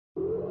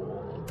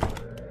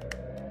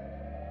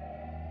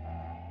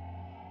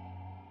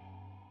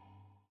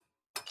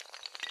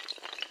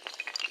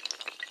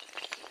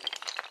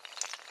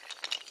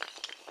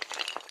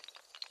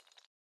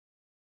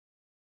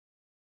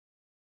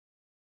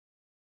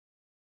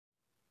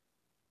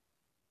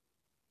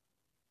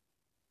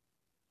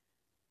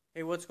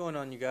Hey, what's going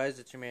on, you guys?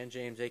 It's your man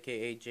James,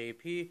 aka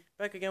JP,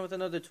 back again with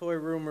another toy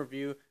room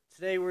review.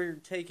 Today we're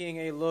taking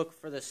a look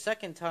for the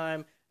second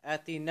time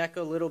at the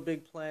Neca Little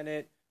Big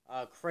Planet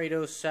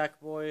Kratos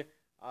Sackboy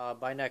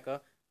by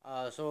Neca.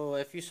 So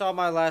if you saw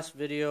my last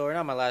video, or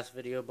not my last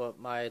video, but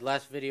my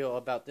last video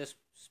about this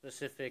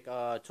specific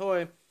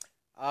toy,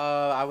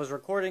 I was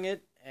recording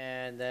it,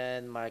 and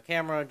then my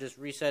camera just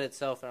reset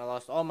itself, and I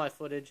lost all my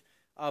footage.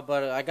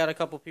 But I got a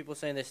couple people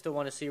saying they still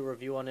want to see a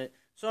review on it,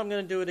 so I'm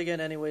going to do it again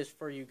anyways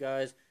for you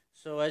guys.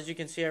 So as you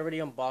can see, I already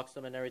unboxed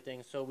them and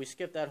everything, so we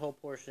skipped that whole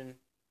portion.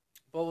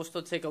 But we'll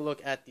still take a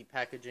look at the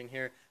packaging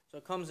here. So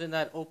it comes in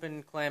that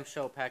open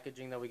clamshell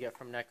packaging that we get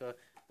from Neca.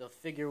 The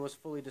figure was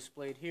fully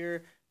displayed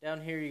here.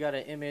 Down here you got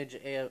an image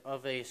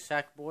of a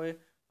Sackboy,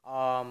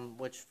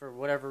 which for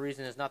whatever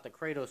reason is not the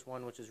Kratos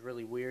one, which is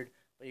really weird.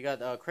 But you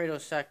got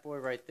Kratos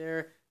Sackboy right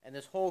there, and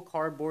this whole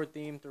cardboard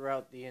theme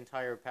throughout the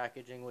entire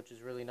packaging, which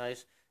is really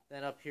nice.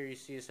 Then up here you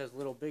see it says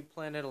Little Big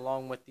Planet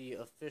along with the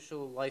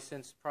official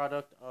licensed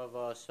product of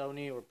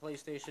Sony or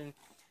PlayStation.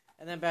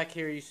 And then back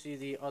here you see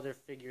the other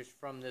figures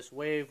from this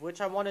wave,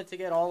 which I wanted to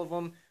get all of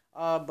them.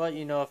 But,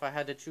 you know, if I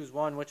had to choose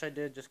one, which I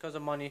did just because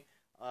of money,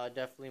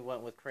 definitely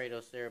went with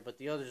Kratos there. But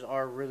the others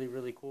are really,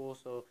 really cool,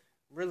 so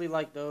really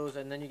like those.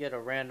 And then you get a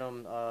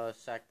random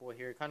Sackboy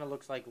here. It kind of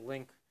looks like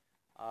Link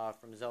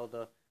from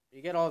Zelda.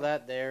 You get all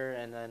that there,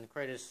 and then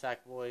Kratos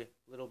Sackboy,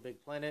 Little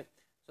Big Planet.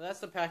 So that's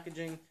the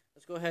packaging.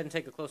 Let's go ahead and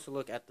take a closer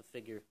look at the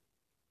figure.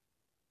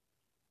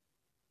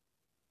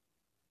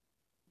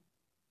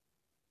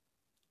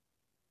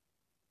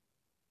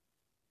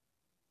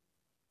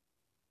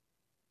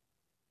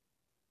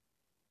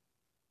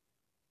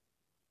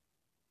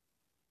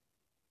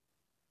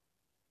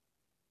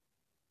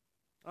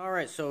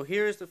 Alright, so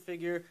here's the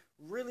figure.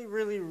 Really,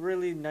 really,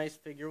 really nice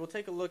figure. We'll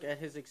take a look at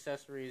his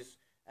accessories.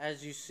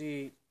 As you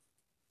see,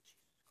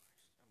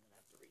 I'm gonna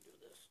have to redo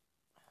this.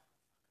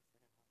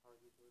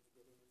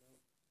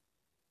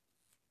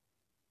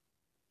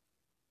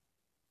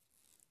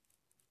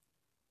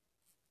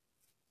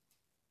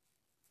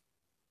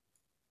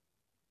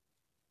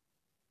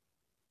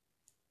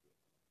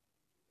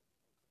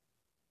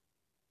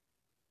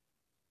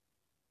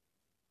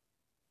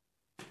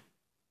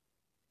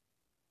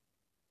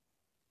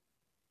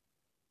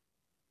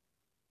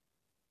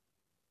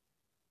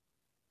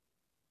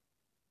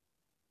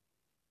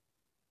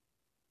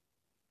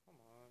 Come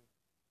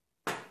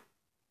on.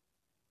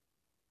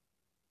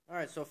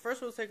 Alright, so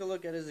first we'll take a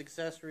look at his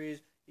accessories.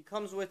 He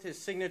comes with his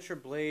signature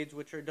blades,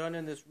 which are done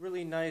in this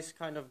really nice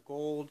kind of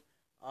gold,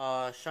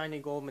 shiny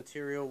gold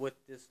material with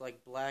this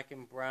like black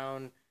and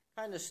brown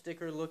kind of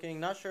sticker looking.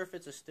 Not sure if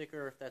it's a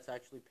sticker or if that's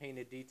actually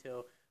painted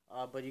detail,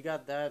 but you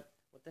got that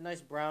with the nice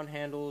brown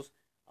handles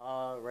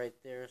right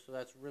there, so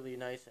that's really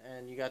nice.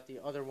 And you got the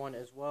other one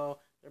as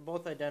well. They're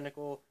both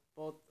identical,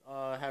 both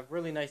have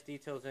really nice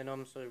details in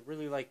them, so I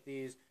really like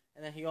these.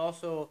 And then he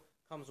also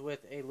comes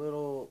with a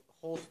little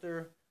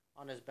holster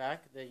on his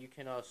back that you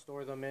can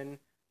store them in,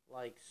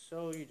 like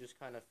so. You just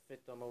kind of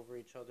fit them over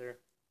each other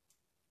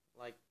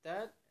like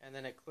that, and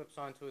then it clips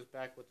onto his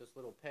back with this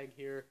little peg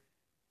here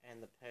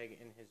and the peg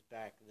in his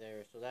back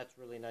there. So that's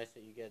really nice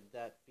that you get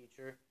that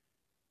feature.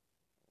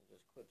 It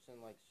just clips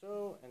in like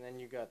so, and then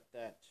you got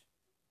that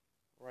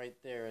right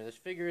there. This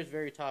figure is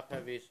very top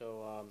heavy,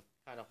 so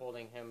kind of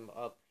holding him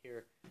up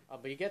here,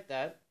 but you get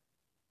that.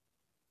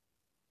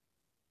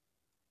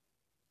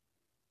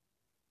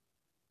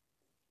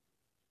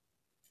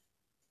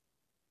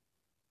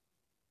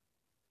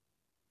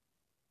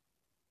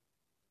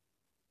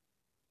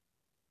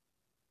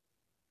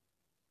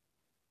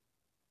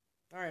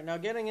 Alright, now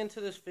getting into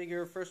this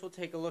figure, first we'll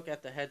take a look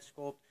at the head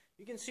sculpt.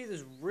 You can see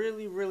this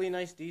really, really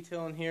nice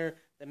detail in here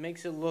that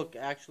makes it look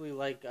actually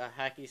like a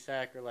hacky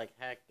sack or like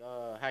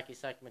hacky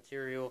sack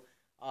material.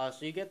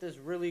 So you get this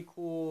really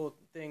cool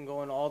thing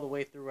going all the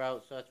way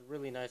throughout, so that's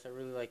really nice. I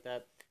really like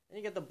that. Then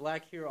you get the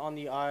black here on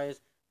the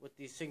eyes with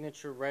the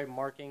signature red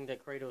marking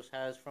that Kratos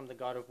has from the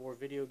God of War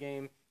video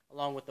game,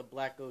 along with the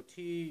black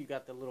goatee. You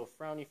got the little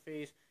frowny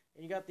face,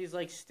 and you got these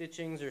like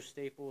stitchings or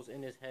staples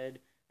in his head.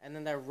 And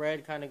then that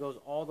red kind of goes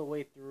all the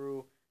way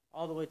through,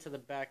 all the way to the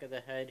back of the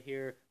head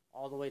here,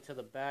 all the way to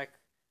the back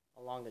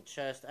along the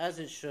chest, as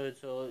it should.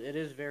 So it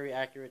is very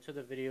accurate to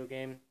the video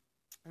game.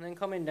 And then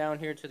coming down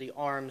here to the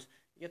arms,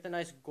 you get the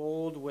nice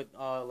gold with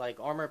like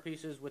armor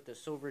pieces with the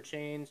silver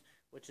chains,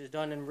 which is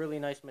done in really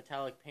nice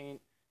metallic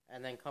paint.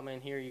 And then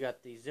coming here, you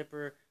got the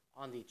zipper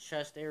on the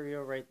chest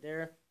area right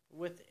there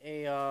with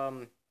a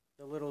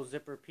the little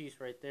zipper piece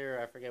right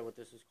there. I forget what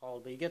this is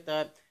called, but you get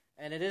that.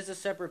 And it is a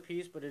separate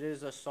piece, but it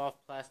is a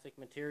soft plastic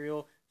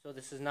material, so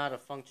this is not a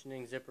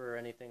functioning zipper or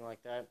anything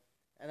like that.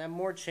 And then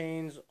more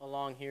chains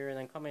along here, and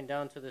then coming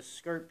down to the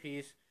skirt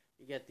piece,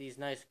 you get these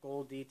nice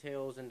gold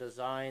details and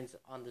designs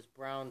on this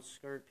brown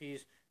skirt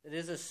piece. It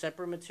is a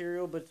separate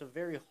material, but it's a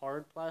very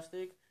hard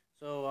plastic,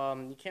 so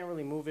you can't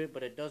really move it,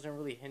 but it doesn't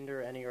really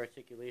hinder any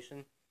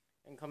articulation.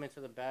 And coming to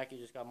the back, you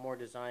just got more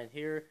design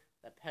here,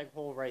 that peg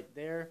hole right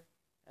there.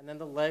 And then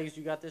the legs,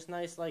 you got this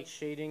nice like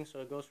shading,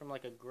 so it goes from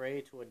like a gray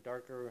to a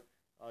darker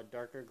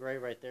darker gray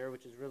right there,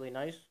 which is really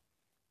nice.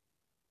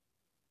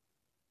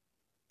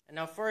 And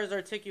now, as far as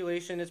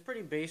articulation, it's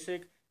pretty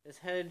basic. His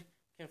head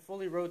can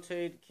fully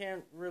rotate,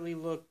 can't really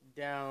look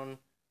down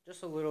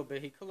just a little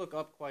bit. He could look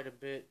up quite a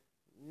bit.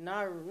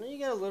 You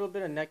get a little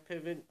bit of neck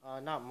pivot,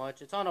 not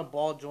much. It's on a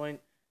ball joint,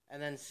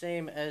 and then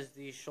same as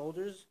the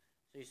shoulders.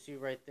 So you see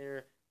right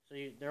there. So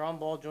they're on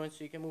ball joints,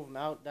 so you can move them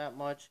out that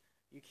much.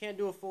 You can't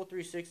do a full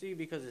 360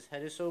 because his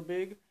head is so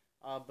big,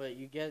 but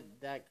you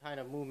get that kind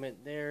of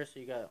movement there. So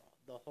you got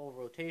the whole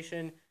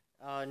rotation.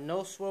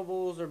 No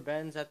swivels or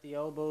bends at the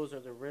elbows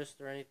or the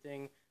wrist or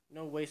anything.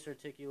 No waist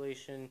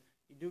articulation.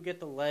 You do get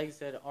the legs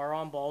that are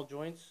on ball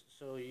joints,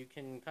 so you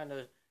can kind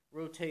of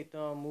rotate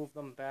them, move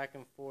them back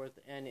and forth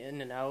and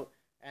in and out.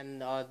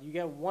 And you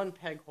get one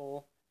peg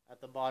hole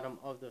at the bottom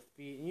of the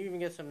feet. And you even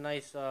get some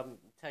nice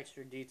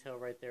texture detail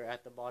right there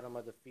at the bottom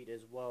of the feet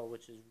as well,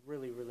 which is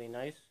really, really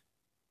nice.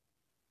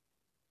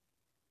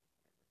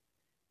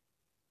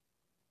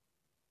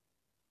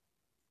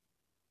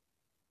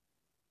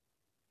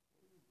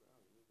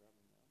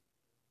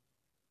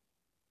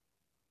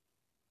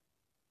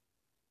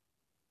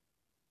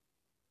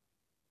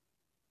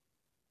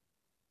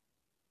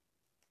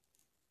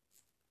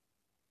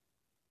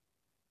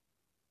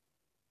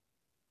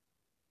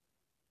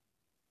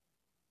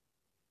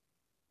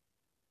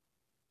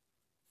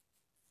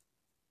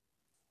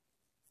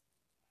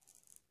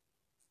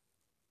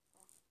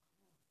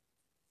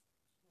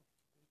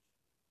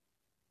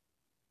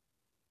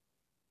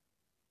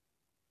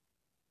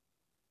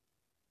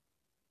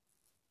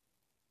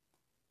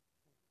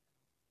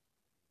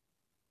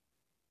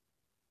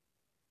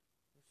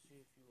 Let's see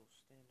if you will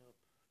stand up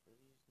for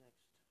these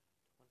next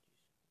 20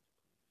 seconds,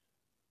 please.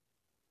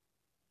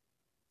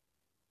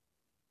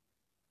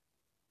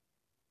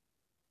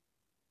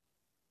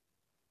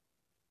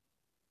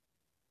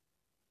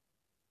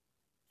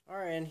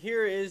 Alright, and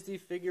here is the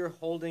figure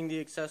holding the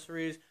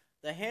accessories.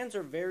 The hands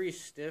are very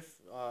stiff.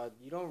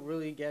 You don't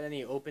really get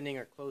any opening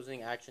or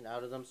closing action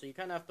out of them, so you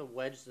kind of have to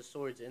wedge the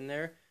swords in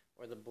there,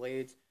 or the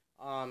blades.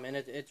 And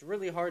it's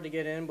really hard to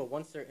get in, but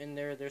once they're in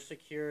there, they're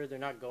secure. They're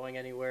not going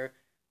anywhere.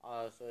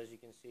 So as you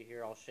can see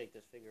here, I'll shake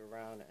this figure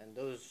around, and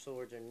those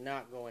swords are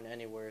not going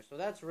anywhere. So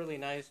that's really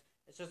nice.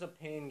 It's just a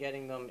pain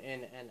getting them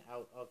in and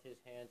out of his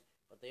hands,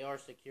 but they are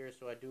secure,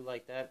 so I do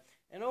like that.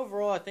 And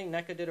overall, I think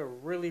Neca did a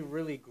really,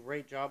 really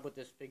great job with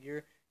this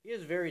figure. He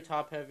is very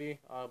top-heavy,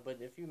 but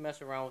if you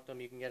mess around with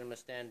him, you can get him to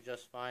stand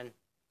just fine.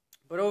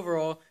 But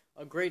overall,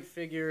 a great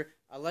figure.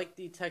 I like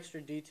the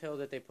texture detail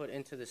that they put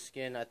into the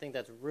skin. I think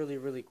that's really,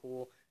 really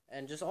cool.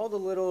 And just all the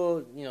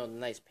little,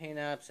 nice paint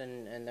apps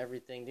and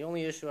everything. The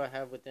only issue I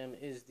have with him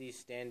is the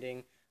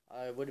standing.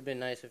 It would have been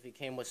nice if he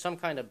came with some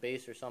kind of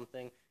base or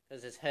something,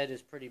 because his head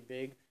is pretty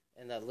big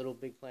in that Little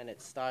Big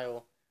Planet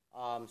style.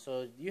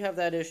 So you have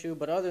that issue,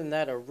 but other than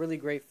that, a really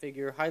great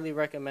figure. Highly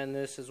recommend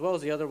this, as well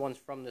as the other ones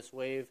from this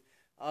wave.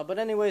 But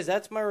anyways,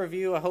 that's my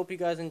review. I hope you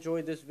guys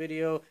enjoyed this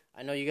video.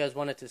 I know you guys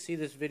wanted to see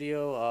this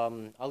video.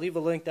 I'll leave a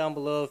link down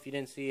below if you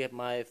didn't see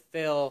my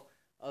fail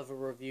of a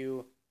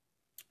review.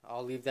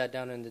 I'll leave that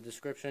down in the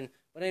description.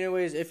 But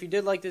anyways, if you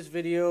did like this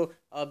video,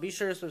 be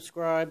sure to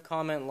subscribe,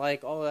 comment,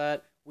 like, all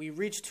that. We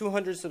reached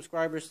 200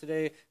 subscribers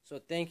today, so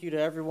thank you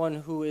to everyone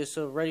who is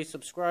already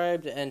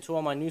subscribed, and to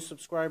all my new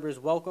subscribers,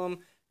 welcome.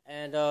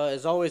 And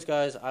as always,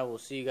 guys, I will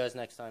see you guys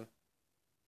next time.